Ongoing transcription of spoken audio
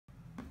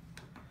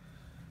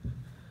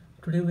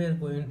Today we are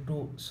going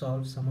to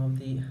solve some of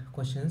the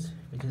questions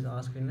which is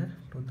asked in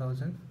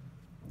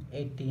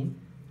 2018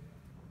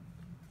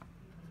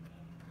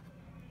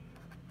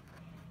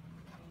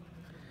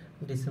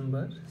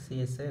 December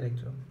CSIR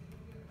exam.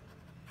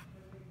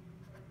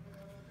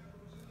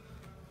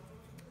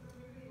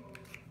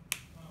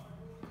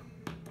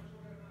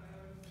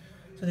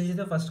 So this is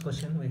the first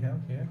question we have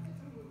here.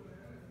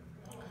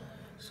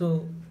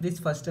 So this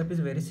first step is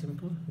very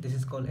simple. This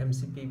is called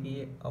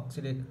MCPBA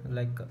oxidate,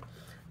 like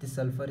this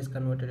sulfur is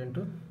converted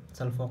into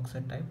sulfur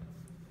oxide type.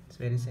 It's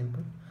very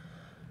simple.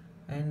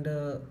 And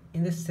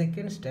in the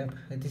second step,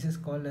 this is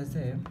called as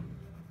a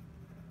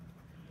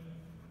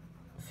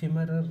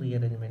femoral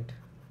rearrangement.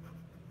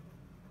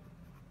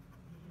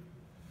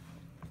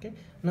 Okay,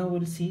 now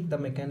we'll see the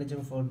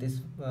mechanism for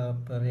this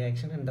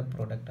reaction and the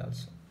product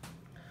also.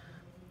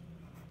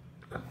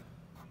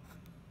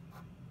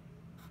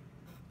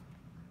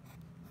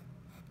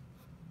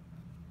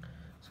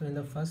 So in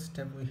the first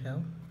step we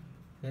have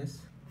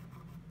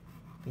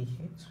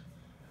pH.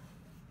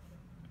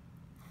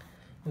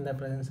 In the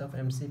presence of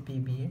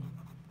MCPBA,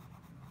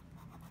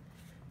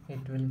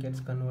 it will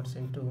get converts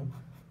into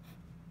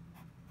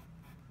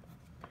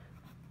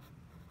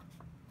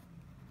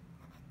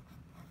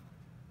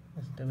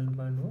double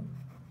bond O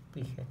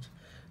pH.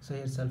 So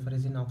here sulfur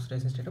is in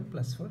oxidation state of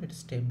 +4, it is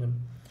stable.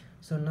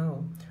 So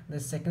now the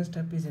second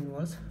step is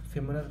involves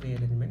femoral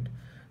rearrangement.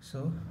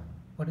 So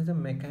what is the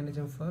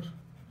mechanism for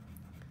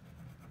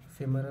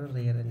femoral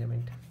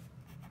rearrangement?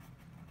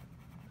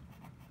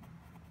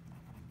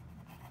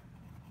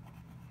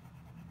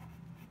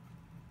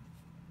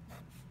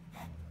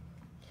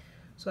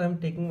 So I am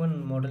taking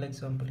one model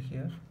example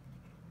here.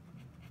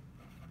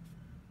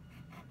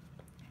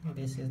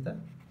 This is the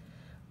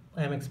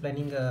I am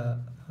explaining a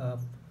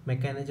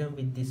mechanism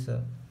with this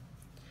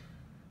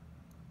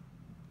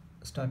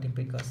starting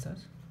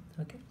precursors.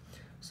 Okay,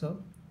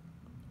 so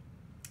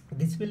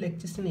this will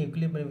exist in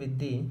equilibrium with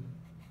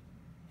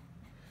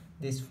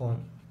this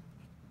form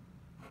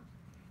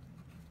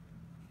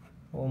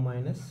O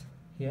minus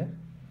here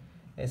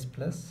S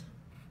plus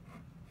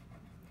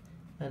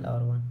and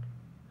R1.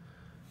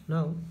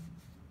 Now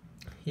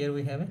here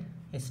we have a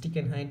acetic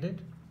anhydride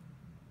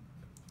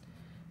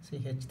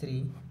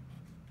CH3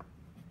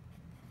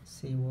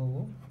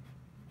 COO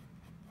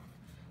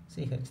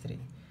CH3.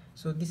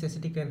 So this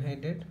acetic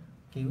anhydride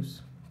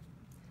gives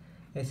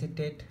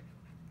acyl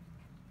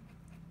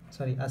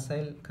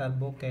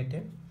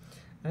carbocation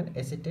and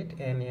acetate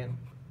anion.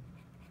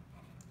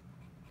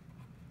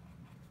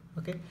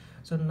 Okay,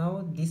 so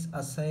now this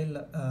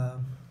acyl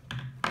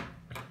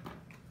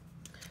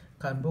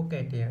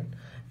carbocation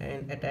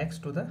and attacks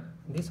to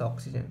this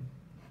oxygen.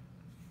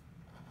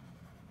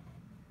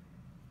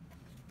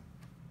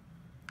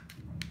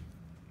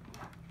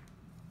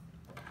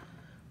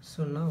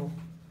 So now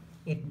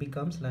it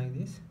becomes like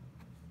this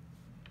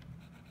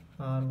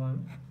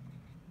R1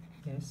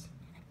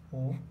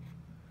 SO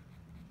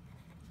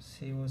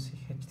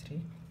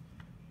COCH3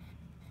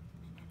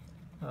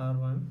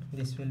 R1,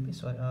 this will be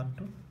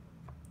R2.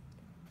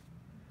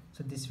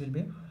 So this will be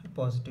a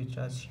positive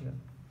charge here.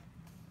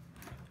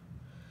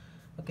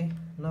 Okay,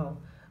 now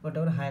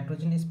whatever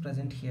hydrogen is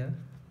present here,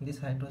 this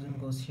hydrogen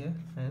goes here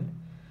and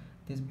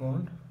this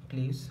bond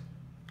cleaves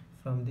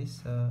from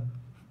this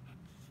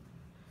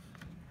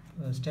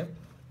step.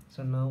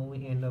 So now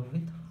we end up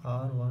with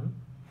R1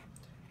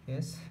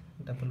 S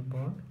double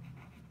bond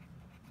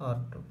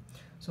R2.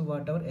 So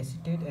whatever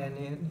acetate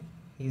anion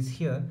is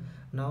here,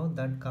 now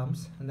that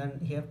comes, and then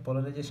here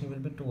polarization will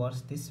be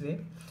towards this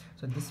way.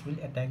 So this will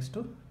attach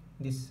to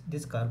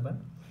this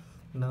carbon.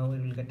 Now we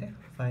will get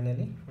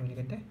finally we will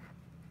get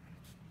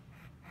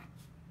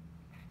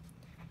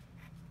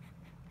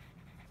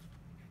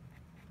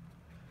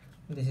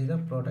this is the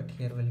product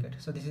here we'll get.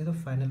 So this is the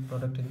final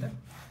product in the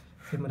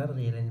femoral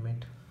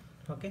rearrangement.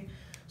 Okay,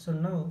 so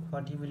now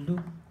what you will do,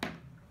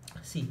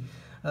 see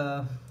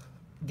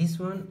this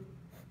one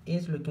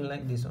is looking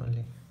like this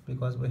only,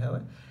 because we have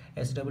a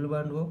S double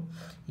bond O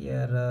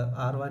here.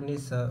 R1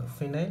 is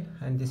phenyl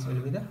and this will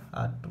be the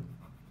R2.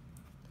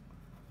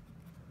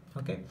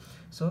 Okay,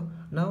 so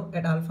now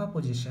at alpha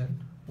position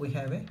we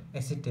have a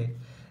acetate.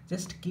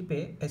 Just keep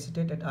a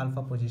acetate at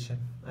alpha position.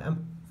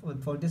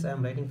 For this I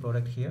am writing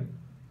product here.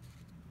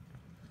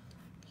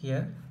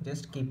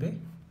 Just keep a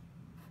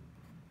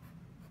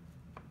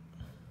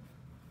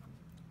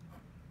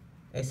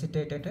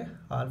acetate at a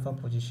alpha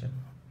position,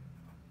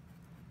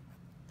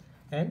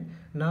 and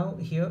now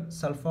here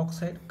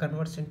sulfoxide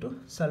converts into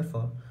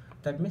sulfur.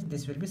 That means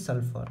this will be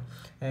sulfur,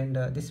 and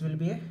this will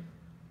be a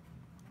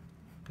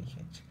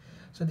pH.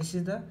 So this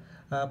is the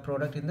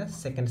product in the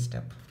second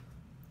step.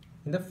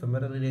 In the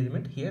femoral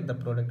rearrangement, here the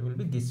product will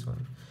be this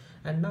one.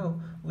 And now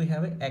we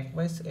have a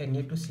aqueous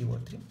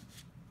Na2CO3.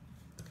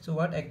 So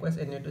what aqueous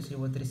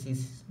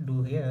Na2CO3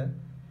 do here?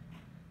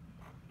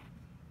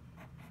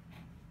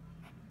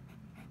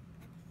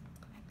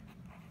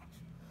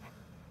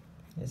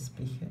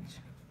 SPH.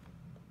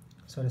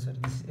 Sorry, this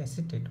is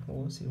acetate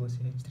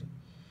OCOCH3.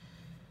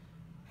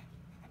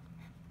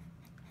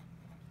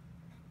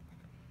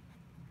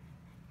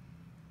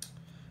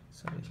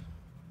 sorry,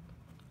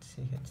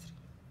 CH3.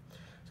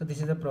 So this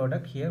is the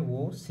product here,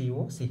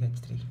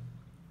 OCOCH3.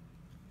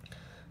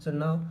 So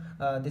now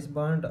this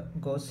bond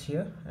goes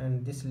here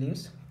and this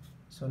leaves.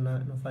 So now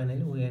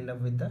finally we end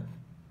up with the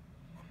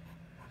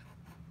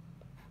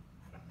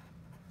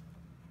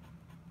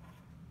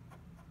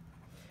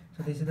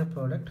so this is the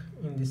product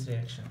in this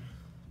reaction.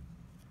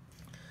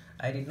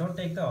 I did not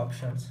take the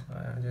options.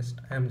 I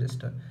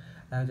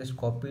have just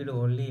copied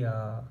only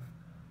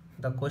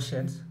the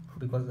questions,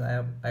 because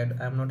I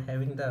am not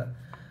having the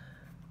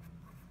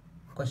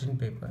question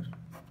paper.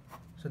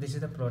 So this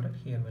is the product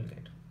here we'll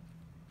get.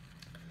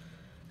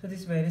 So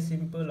this is very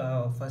simple.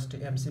 First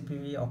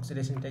MCPV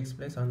oxidation takes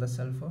place on the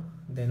sulfur,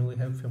 then we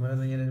have femoral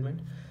rearrangement,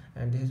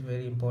 and this is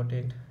very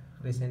important.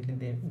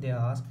 Recently they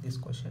asked this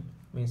question,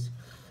 means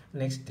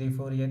next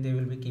 3-4 years they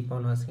will be keep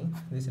on asking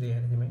this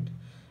rearrangement,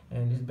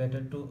 and it's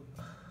better to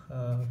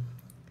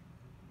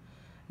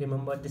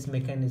remember this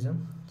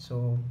mechanism.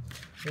 So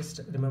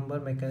just remember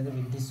mechanism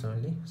with this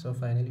only. So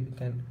finally you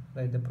can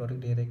write the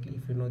product directly.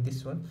 If you know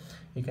this one,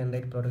 you can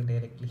write product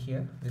directly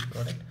here, this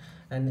product.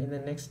 And in the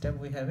next step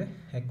we have a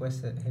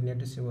aqueous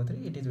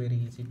Na2CO3. It is very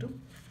easy to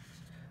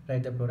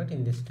write the product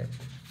in this step.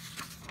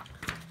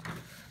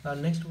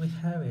 Next we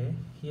have a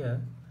here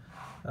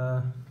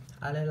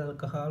allyl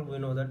alcohol. We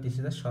know that this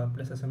is a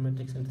Sharpless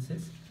asymmetric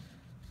synthesis,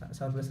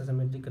 Sharpless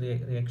asymmetric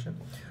reaction.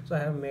 So I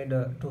have made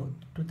 2-3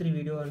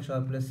 video on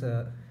Sharpless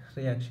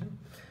reaction,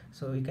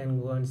 so you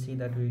can go and see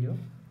that video.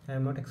 I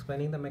am not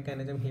explaining the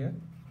mechanism here.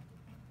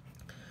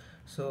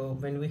 So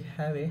when we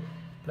have a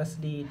plus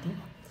DET,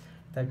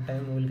 that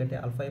time we will get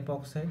a alpha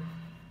epoxide,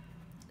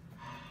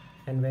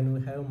 and when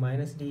we have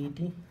minus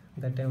DET,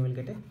 that time we will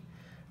get a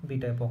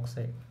beta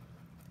epoxide.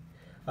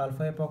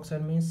 Alpha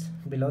epoxide means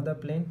below the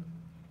plane,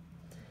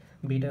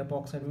 beta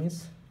epoxide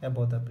means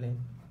above the plane.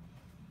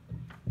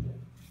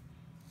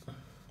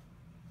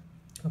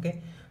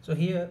 Okay, so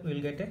here we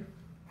will get a,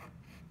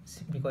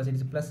 because it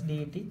is plus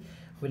DET, we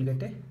will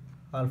get a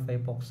alpha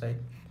epoxide,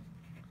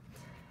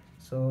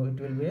 so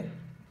it will be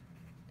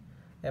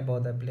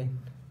above the plane.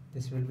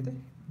 This will be the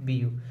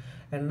BU.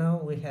 And now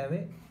we have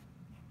a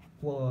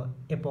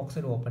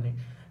epoxide opening.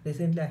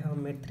 Recently I have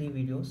made 3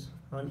 videos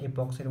on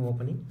epoxide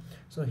opening.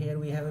 So here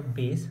we have a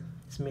base.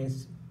 This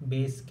means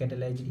base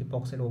catalyzed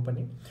epoxide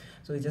opening.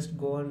 So you just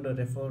go and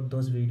refer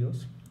those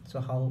videos.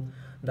 So how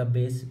the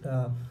base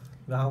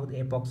how the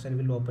epoxide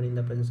will open in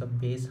the presence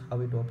of base, how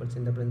it opens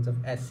in the presence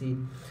of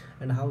acid,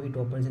 and how it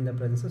opens in the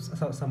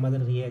presence of some other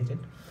reagent.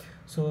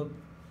 So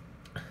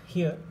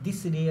here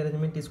this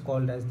rearrangement is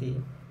called as the,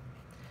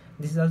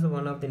 this is also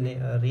one of the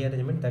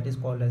rearrangement that is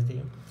called as the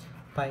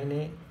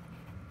Pine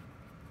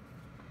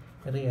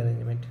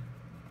rearrangement.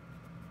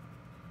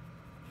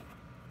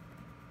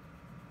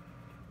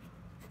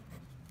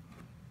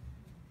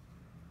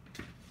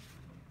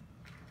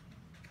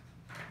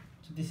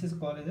 So this is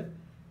called as a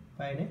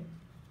Pine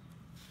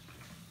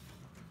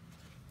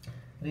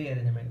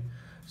rearrangement.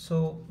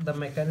 So the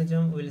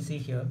mechanism we'll see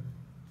here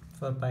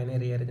for Pine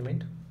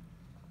rearrangement.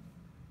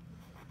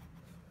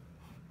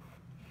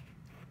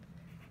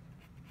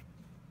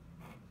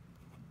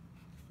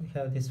 We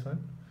have this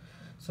one.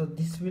 So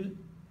this will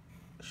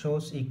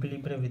shows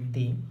equilibrium with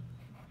the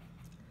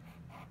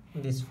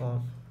this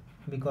form,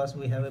 because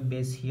we have a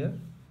base here.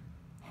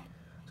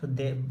 So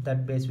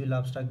that base will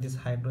obstruct this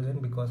hydrogen,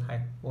 because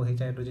OH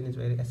hydrogen is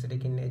very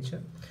acidic in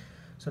nature.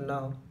 So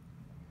now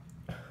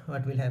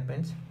what will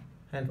happen,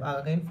 and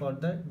again for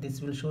that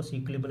this will show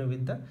equilibrium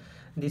with the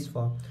this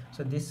form.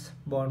 So this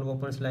bond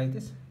opens like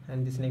this,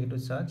 and this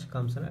negative charge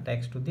comes and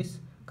attacks to this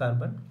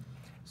carbon.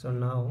 So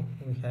now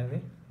we have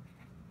a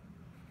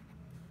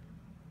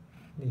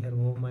here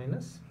O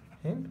minus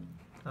and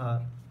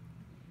R.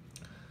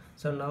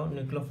 So now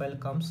nucleophile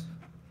comes.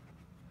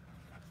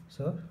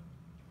 So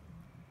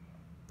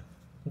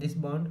this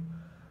bond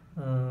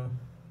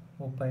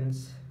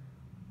opens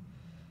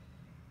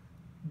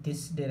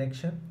this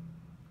direction,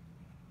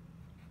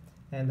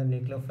 and the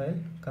nucleophile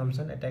comes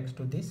and attacks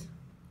to this.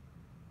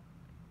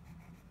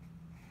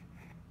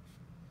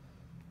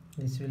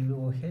 This will be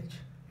OH,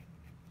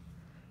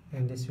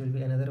 and this will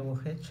be another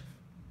OH,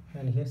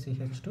 and here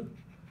CH2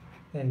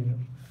 NU.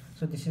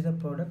 So this is the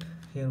product.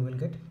 Here we'll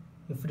get,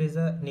 if it is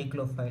a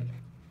nucleophile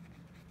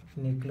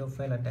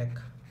attack.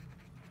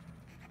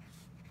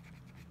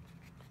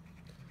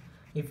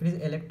 If it is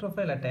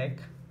electrophile attack,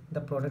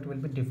 the product will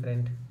be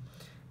different,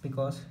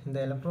 because in the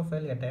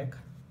electrophile attack,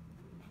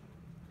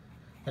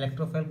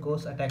 electrophile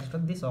goes attacks to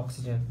this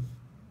oxygen.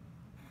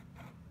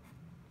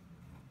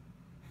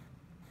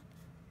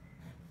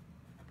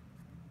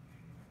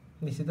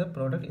 This is the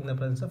product in the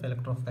presence of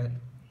electrophile.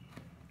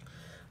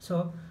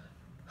 So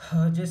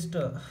just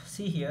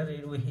see here,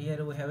 we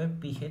have a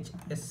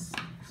pHS,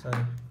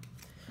 sorry,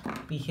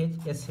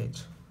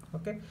 pHSH.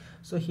 Okay,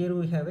 so here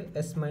we have a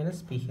S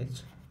minus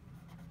pH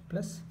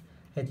plus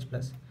H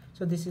plus.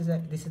 So this is the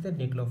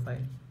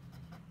nucleophile.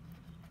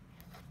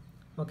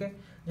 Okay,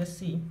 just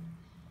see,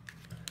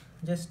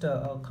 just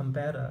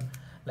compare,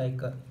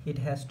 like it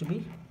has to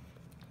be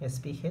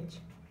SPH.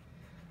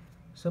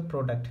 So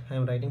product, I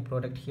am writing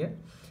product here,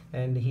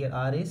 and here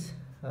R is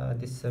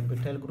this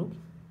butyl group,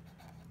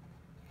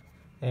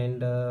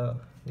 and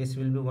this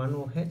will be one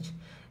OH,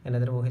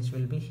 another OH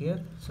will be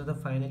here. So the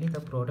finally the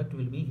product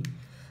will be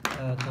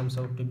comes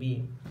out to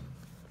be,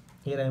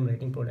 here I am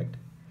writing product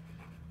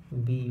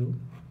BuOH.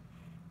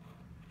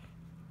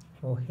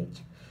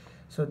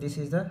 So this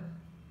is the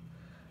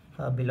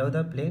below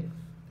the plane,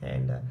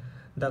 and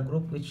the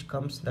group which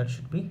comes, that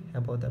should be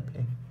above the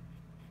plane.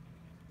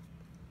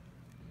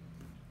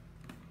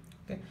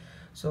 Okay,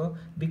 so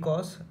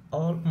because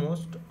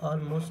almost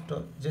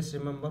just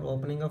remember,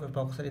 opening of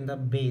epoxy in the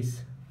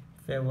base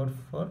favored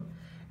for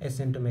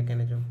SN2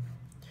 mechanism.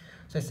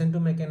 So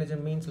SN2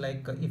 mechanism means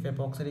like if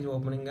epoxy is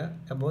opening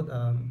above,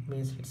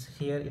 means it's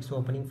here, it's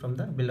opening from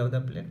the below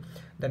the plane,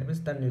 that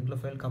means the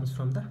nucleophile comes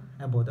from the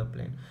above the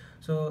plane.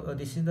 So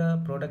this is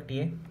the product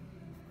A,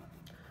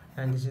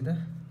 and this is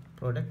the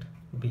product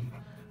B.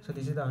 So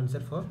this is the answer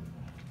for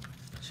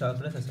Shaw's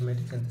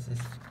asymmetric synthesis.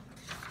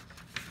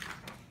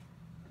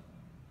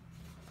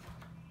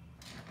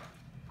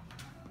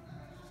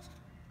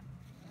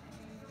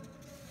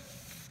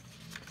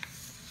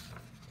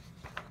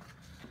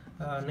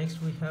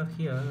 Next we have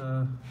here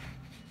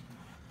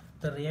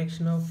the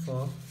reaction of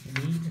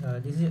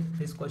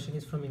this question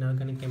is from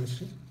inorganic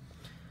chemistry.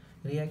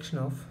 Reaction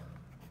of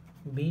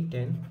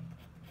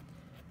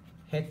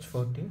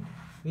B10H14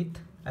 with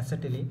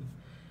acetylene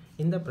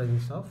in the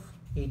presence of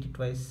 80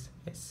 twice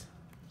S.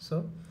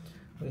 So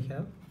we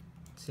have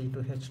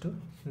C2H2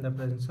 in the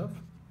presence of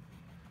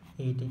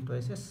 80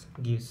 twice S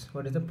gives,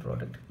 what is the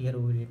product? Here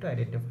we need to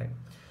identify.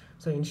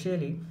 So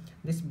initially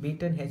this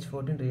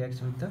B10H14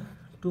 reacts with the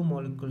two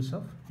molecules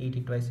of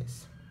 80 twice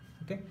S.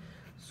 Okay,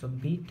 so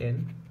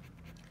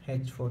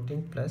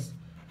B10H14 plus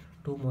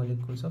two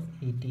molecules of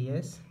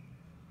ETS,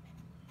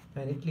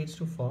 and it leads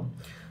to form.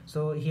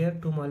 So here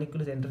two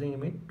molecules entering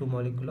in, two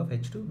molecule of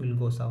H2 will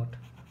goes out.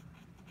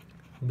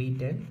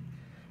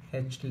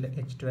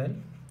 B10H12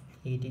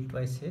 80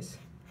 twice S,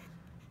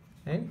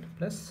 and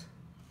plus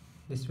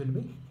this will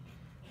be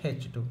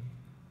H2,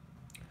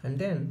 and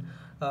then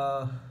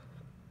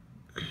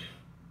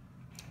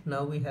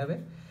now we have a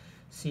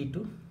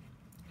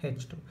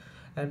C2H2,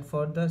 and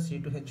for the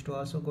C2H2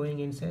 also going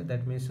inside,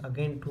 that means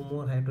again two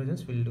more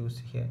hydrogens will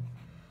lose here.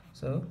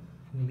 So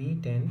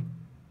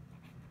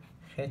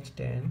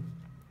B10H10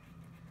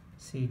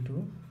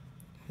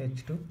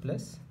 C2H2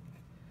 plus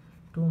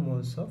 2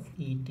 moles of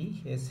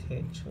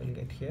ETSH will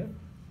get here.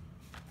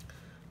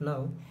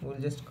 Now we'll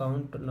just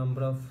count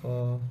number of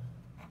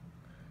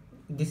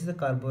this is a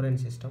carborane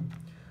system.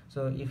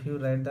 So if you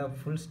write the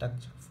full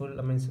structure,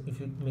 if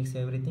you mix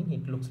everything,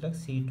 it looks like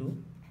C2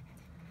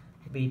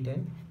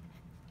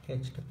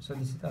 B10H2. So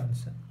this is the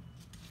answer.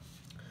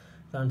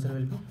 The answer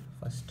will be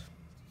first.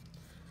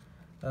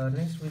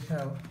 Next we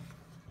have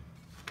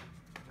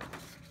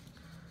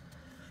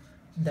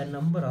the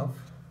number of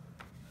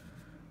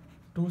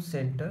two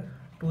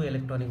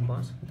electronic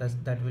bonds,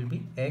 that will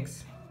be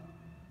X,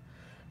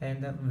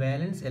 and the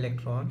valence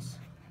electrons,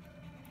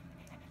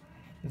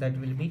 that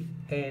will be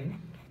N,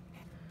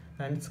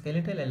 and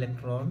skeletal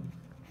atom,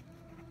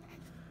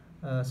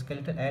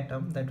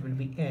 that will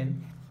be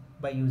N,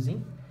 by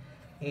using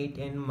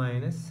 8n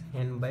minus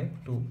n by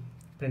 2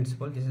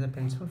 principle. This is the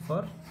principle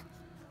for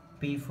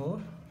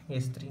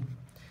P4S3.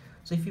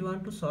 So if you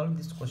want to solve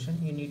this question,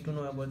 you need to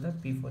know about the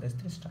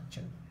P4S3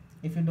 structure.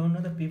 If you don't know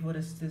the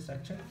P4S3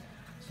 structure,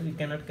 so you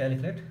cannot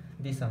calculate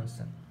this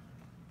answer.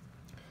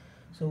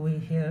 So we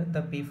here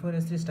the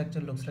P4S3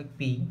 structure looks like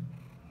P,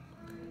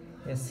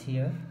 S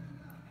here,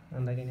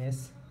 and again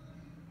S,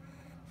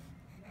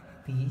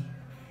 P,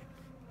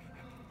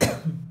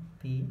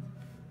 P,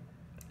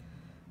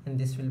 and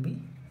this will be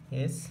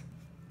S,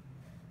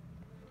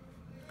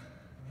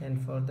 and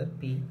for the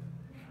P,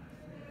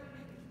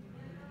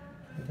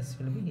 this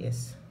will be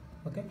S.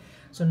 Okay,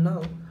 so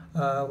now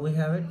we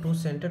have a two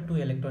center two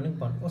electronic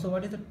bond. Also,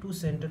 what is the two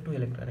center two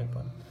electronic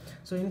bond?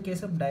 So in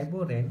case of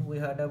diborane, we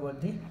heard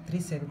about the three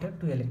center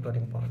two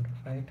electronic bond,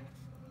 right?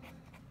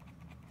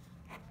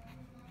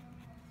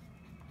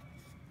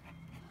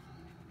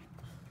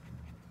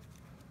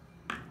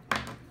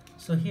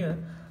 So here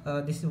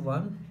this is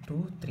 1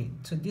 2 3.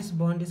 So this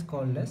bond is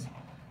called as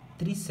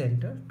three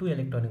center two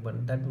electronic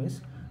bond. That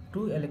means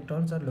two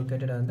electrons are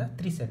located on the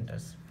three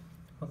centers.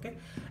 Okay,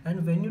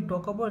 and when you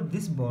talk about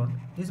this bond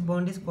is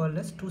called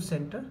as two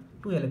center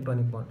two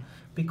electronic bond,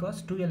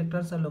 because two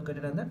electrons are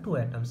located on the two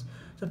atoms.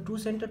 So two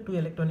center two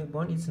electronic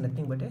bond is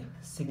nothing but a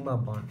sigma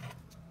bond.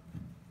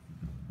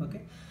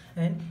 Okay,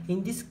 and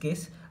in this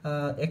case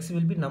X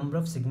will be number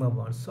of sigma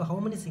bonds. So how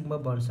many sigma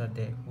bonds are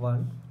there?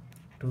 1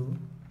 2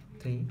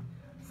 3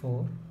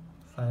 4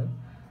 5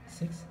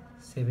 6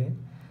 7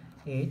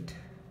 8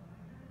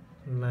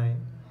 9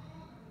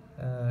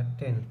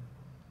 10.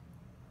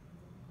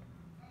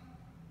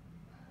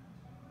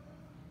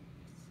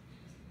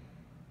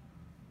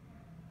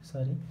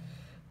 Sorry,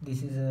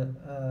 this is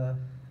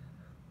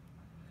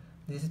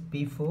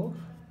P4S3.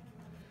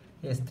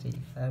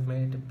 I have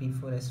made it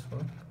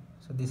P4S4.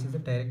 So this is the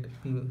direct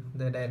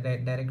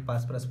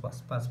pass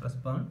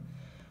bond,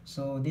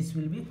 So this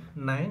will be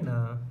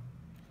 9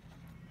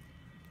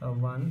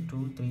 1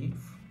 2 3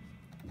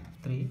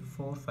 3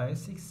 4 5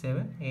 6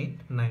 7 8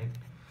 9.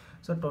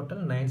 So total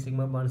 9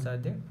 sigma bonds are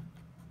there.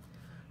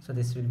 So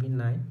this will be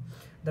 9.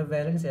 The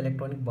valence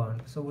electronic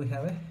bond, so we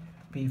have a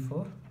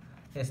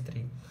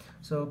p4s3.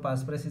 So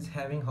phosphorus is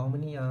having how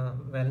many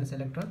valence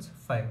electrons?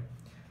 5.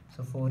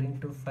 So 4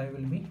 into 5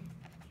 will be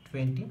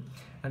 20,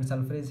 and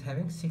sulfur is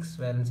having 6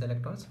 valence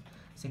electrons.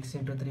 6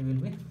 into 3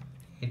 will be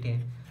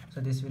 18.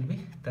 So this will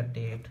be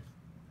 38.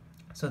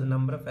 So the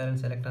number of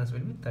valence electrons will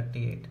be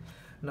 38.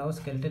 Now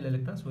skeletal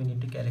electrons we need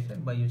to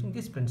calculate by using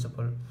this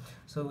principle.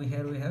 So we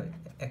have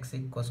x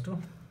equals to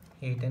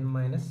 8n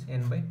minus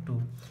n by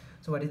 2.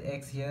 So what is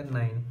x here?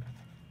 9.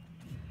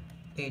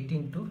 8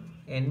 into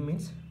n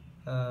means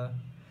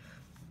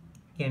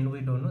n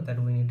we don't know, that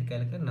we need to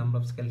calculate number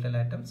of skeletal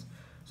atoms.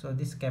 So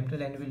this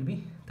capital N will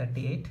be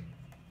 38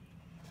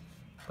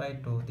 by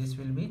 2. This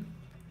will be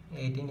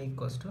 18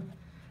 equals to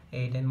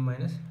 8n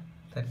minus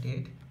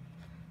 38.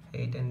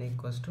 8n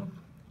equals to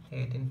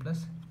 18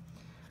 plus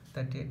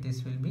 38.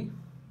 This will be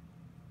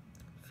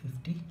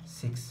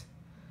 56.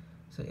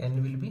 So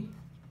n will be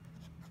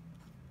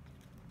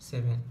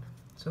 7.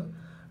 So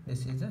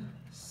this is a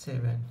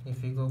 7.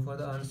 If we go for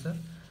the answer,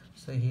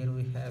 so here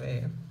we have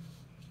a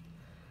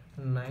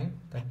 9,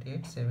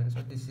 38, 7.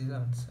 So this is the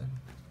answer.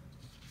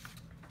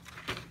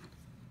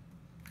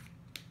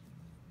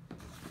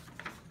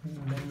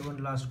 Then one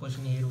last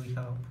question here we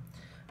have.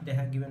 They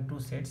have given 2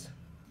 sets.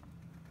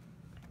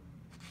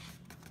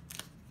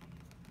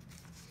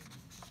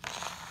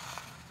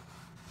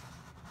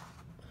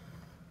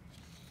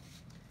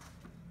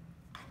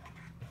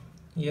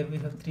 Here we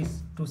have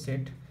two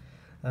set.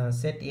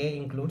 Set A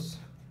includes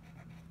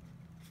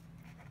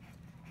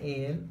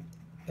Al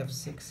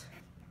F6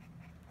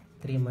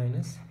 3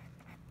 minus,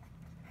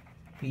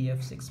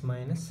 PF6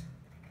 minus,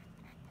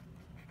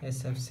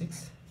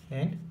 SF6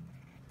 and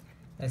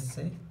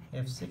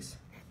SiF6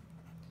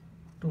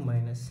 2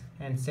 minus,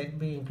 and set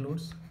B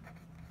includes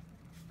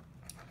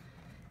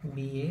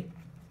Ba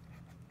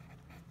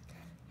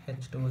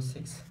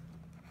H2O6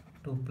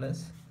 2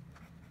 plus,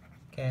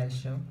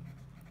 calcium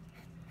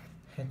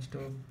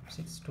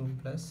H2O6 2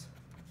 plus,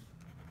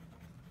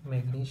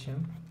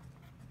 magnesium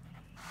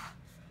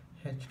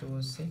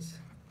H2O6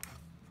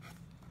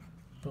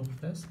 2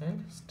 plus,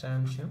 and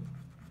strontium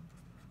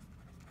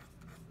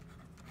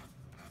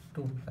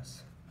 2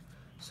 plus.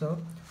 So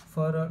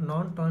for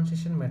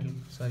non-transition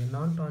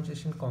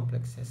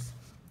complexes,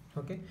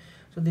 okay,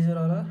 so these are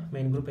all our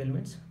main group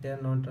elements. They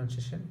are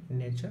non-transition in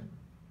nature.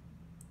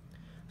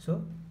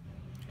 So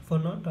for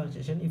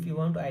non-transition, if you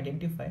want to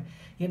identify,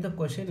 here the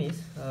question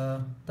is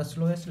the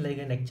slowest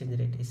ligand exchange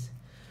rate is.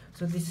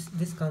 So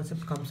this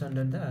concept comes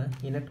under the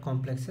inert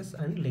complexes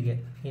and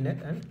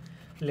inert and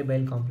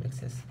labile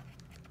complexes.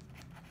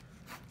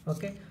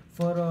 Okay,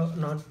 for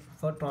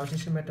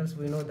transition metals,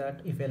 we know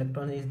that if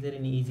electron is there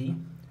in Eg,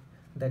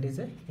 that is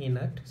a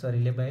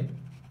labile,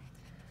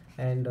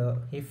 and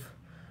if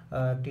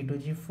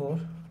T2G4,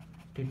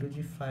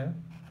 T2G5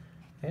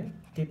 and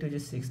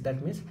T2G6,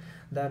 that means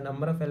the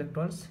number of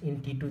electrons in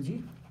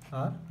T2G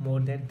are more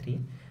than 3,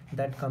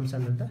 that comes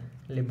under the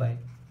labile,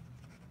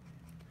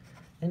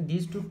 and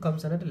these two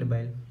comes under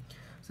labile.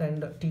 So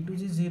and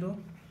T2G0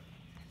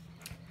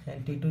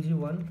 and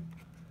T2G1,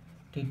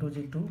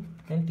 T2G2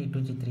 and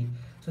T2G3,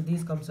 so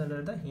these comes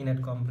under the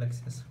inert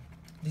complexes.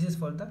 This is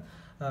for the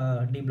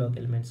D block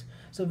elements.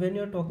 So when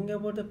you are talking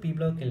about the P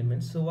block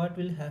elements, so what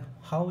will have,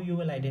 how you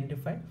will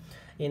identify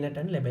inert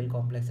and labile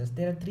complexes?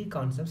 There are 3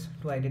 concepts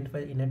to identify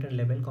inert and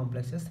labile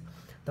complexes.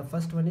 The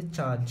first one is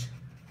charge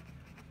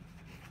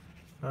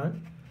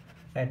on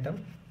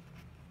atom,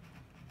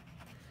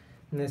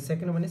 and the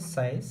second one is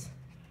size,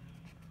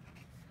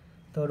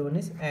 third one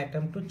is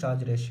atom to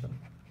charge ratio.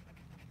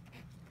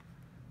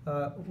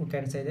 We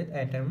can say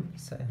that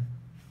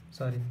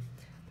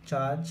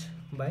charge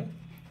by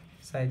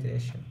size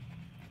ratio.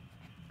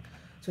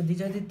 So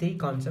these are the 3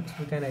 concepts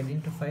we can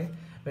identify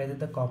whether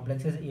the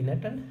complex is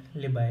inert and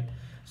labile.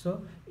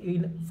 So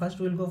first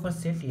we will go for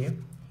set A.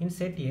 In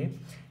set A,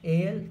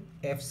 Al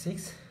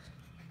F6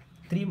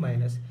 3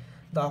 minus,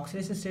 the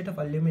oxidation state of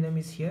aluminum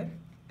is here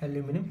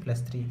aluminum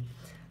plus 3,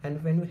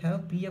 and when we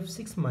have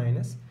PF6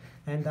 minus,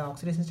 and the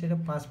oxidation state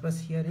of phosphorus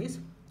here is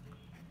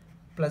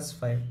plus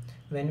 5.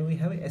 When we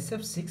have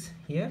SF6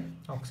 here,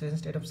 oxidation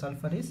state of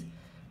sulfur is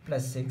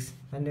plus 6,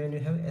 and when you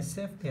have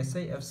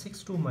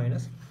SiF6 2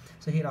 minus,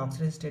 so here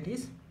oxidation state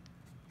is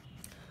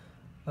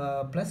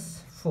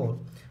plus 4.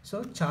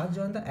 So charge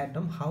on the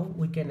atom, how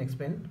we can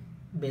explain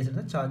based on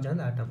the charge on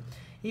the atom?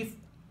 If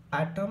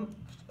atom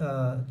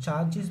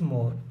charge is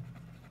more,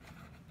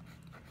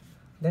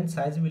 then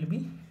size will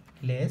be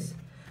less,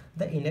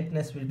 the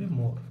inertness will be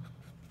more.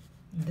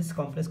 This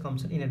complex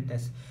comes in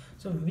inertness.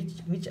 So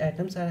which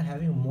atoms are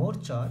having more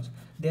charge,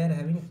 they are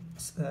having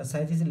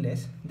size is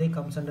less, they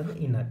comes under the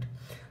inert.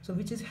 So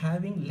which is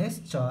having less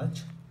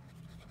charge,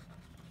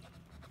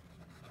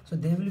 so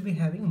they will be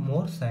having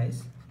more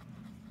size,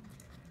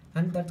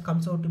 and that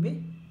comes out to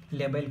be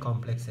labile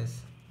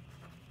complexes.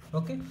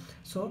 Okay,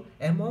 so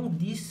among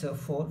these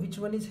four, which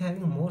one is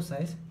having more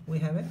size? We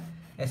have a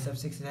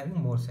SF6 is having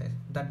more size.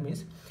 That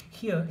means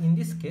here in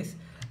this case,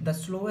 the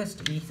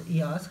slowest is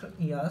he asked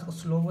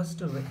slowest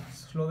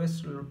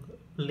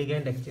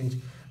ligand exchange.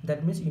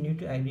 That means you need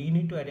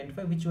to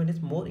identify which one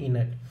is more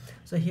inert.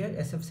 So here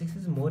SF6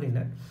 is more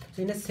inert.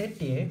 So in a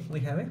set A, we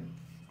have a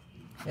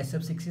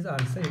SF6 is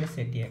answer in a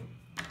set A.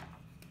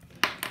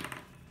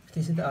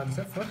 This is the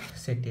answer for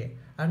set A.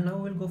 And now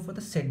we'll go for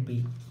the set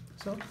B.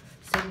 So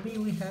set B,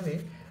 we have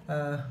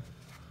a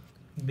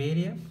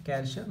barium,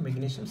 calcium,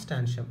 magnesium,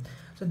 strontium.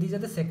 So these are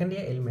the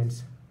secondary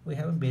elements. We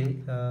have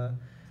a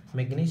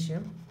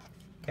magnesium,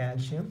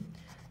 calcium,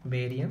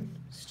 barium,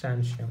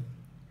 strontium.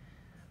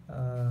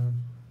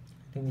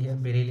 I think here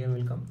beryllium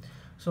will come.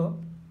 So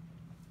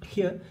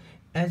here,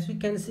 as we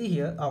can see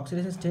here,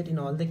 oxidation state in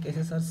all the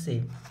cases are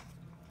same,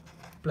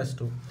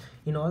 +2.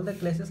 In all the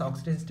cases,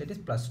 oxidation state is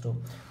 +2.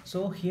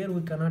 So here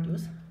we cannot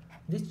use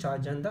this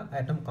charge on the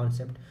atom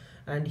concept,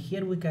 and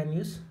here we can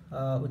use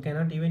we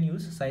cannot even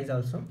use size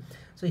also.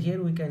 So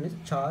here we can use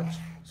charge,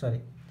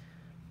 sorry,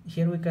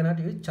 here we cannot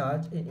use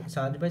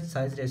charge by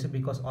size ratio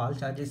because all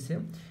charge is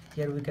same.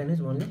 Here we can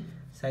use only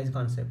size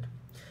concept.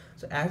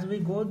 So as we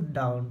go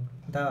down,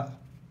 the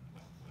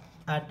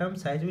atom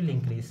size will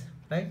increase,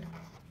 right,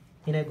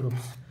 in a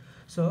groups.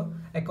 So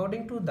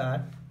according to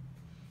that,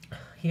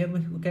 here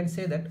we can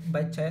say that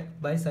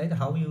by size,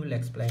 how you will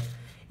explain.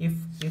 If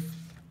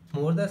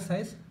more the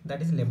size,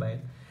 that is labile,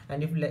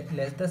 and if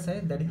less the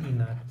size, that is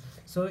inert.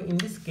 So in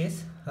this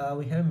case,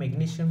 we have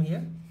magnesium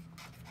here,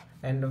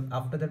 and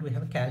after that we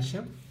have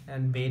calcium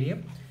and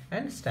barium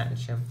and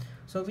strontium.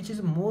 So which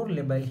is more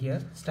labile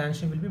here?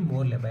 Strontium will be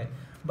more labile.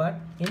 But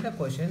in the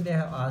question they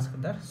have asked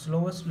the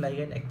slowest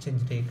ligand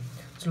exchange rate.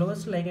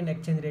 Slowest ligand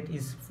exchange rate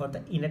is for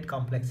the inert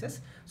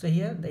complexes. So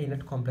here the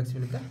inert complex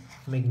will be the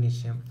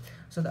magnesium.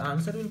 So the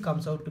answer will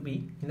comes out to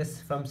be in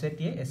this from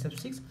set A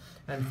SF6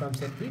 and from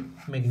set B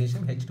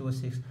magnesium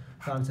H2O6.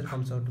 The answer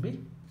comes out to be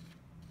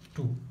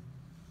 2.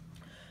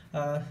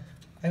 I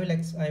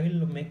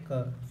will make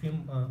a few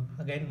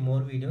again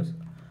more videos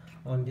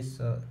on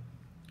this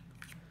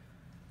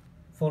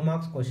 4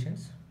 marks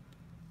questions.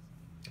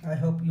 I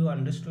hope you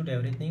understood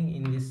everything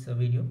in this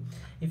video.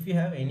 If you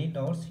have any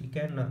doubts, you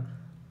can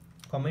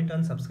comment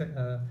and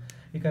subscribe.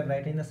 You can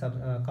write in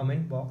the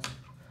comment box.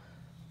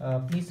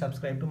 Please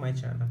subscribe to my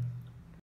channel.